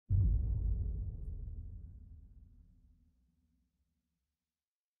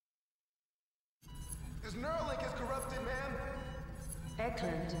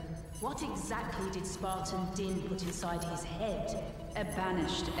Eklund, what exactly did Spartan Din put inside his head? A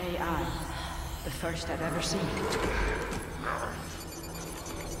banished AI. The first I've ever seen.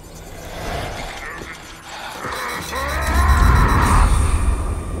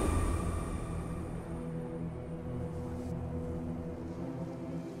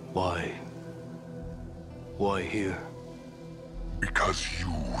 Why? Why here? Because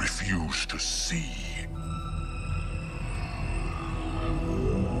you refuse to see.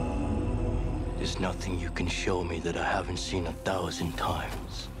 There's nothing you can show me that I haven't seen 1,000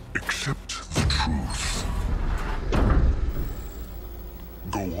 times. Accept the truth.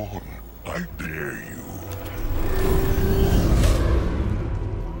 Go on, I dare you.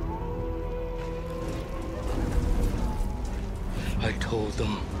 I told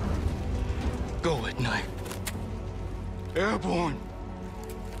them, go at night. Airborne.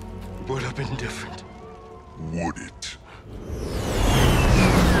 Would have been different. Would it?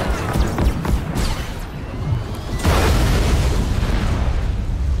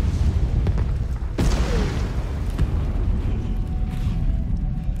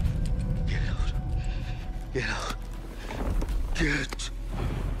 Get out. Get out. Get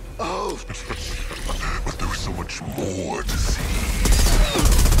out. But there is so much more to see.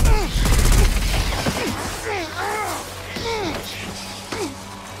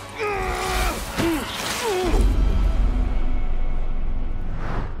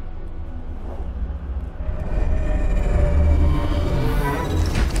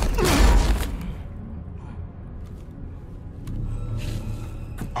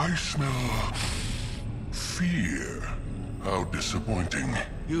 I smell fear. How disappointing.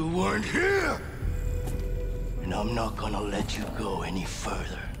 You weren't here! And I'm not gonna let you go any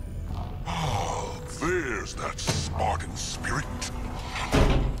further. Oh, there's that Spartan spirit.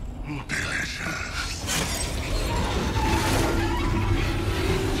 Delicious.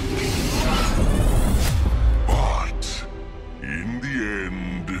 But, in the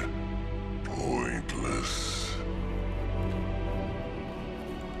end, pointless.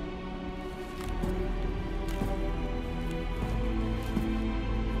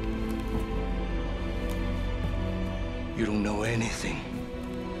 You don't know anything.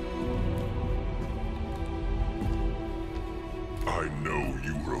 I know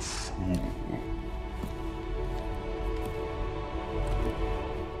you were a fool.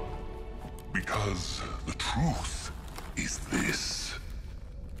 Because the truth is this.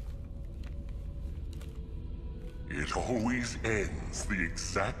 It always ends the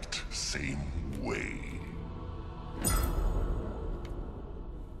exact same way.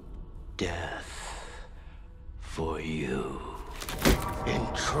 Death for you. In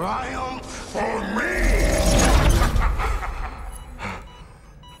triumph for me!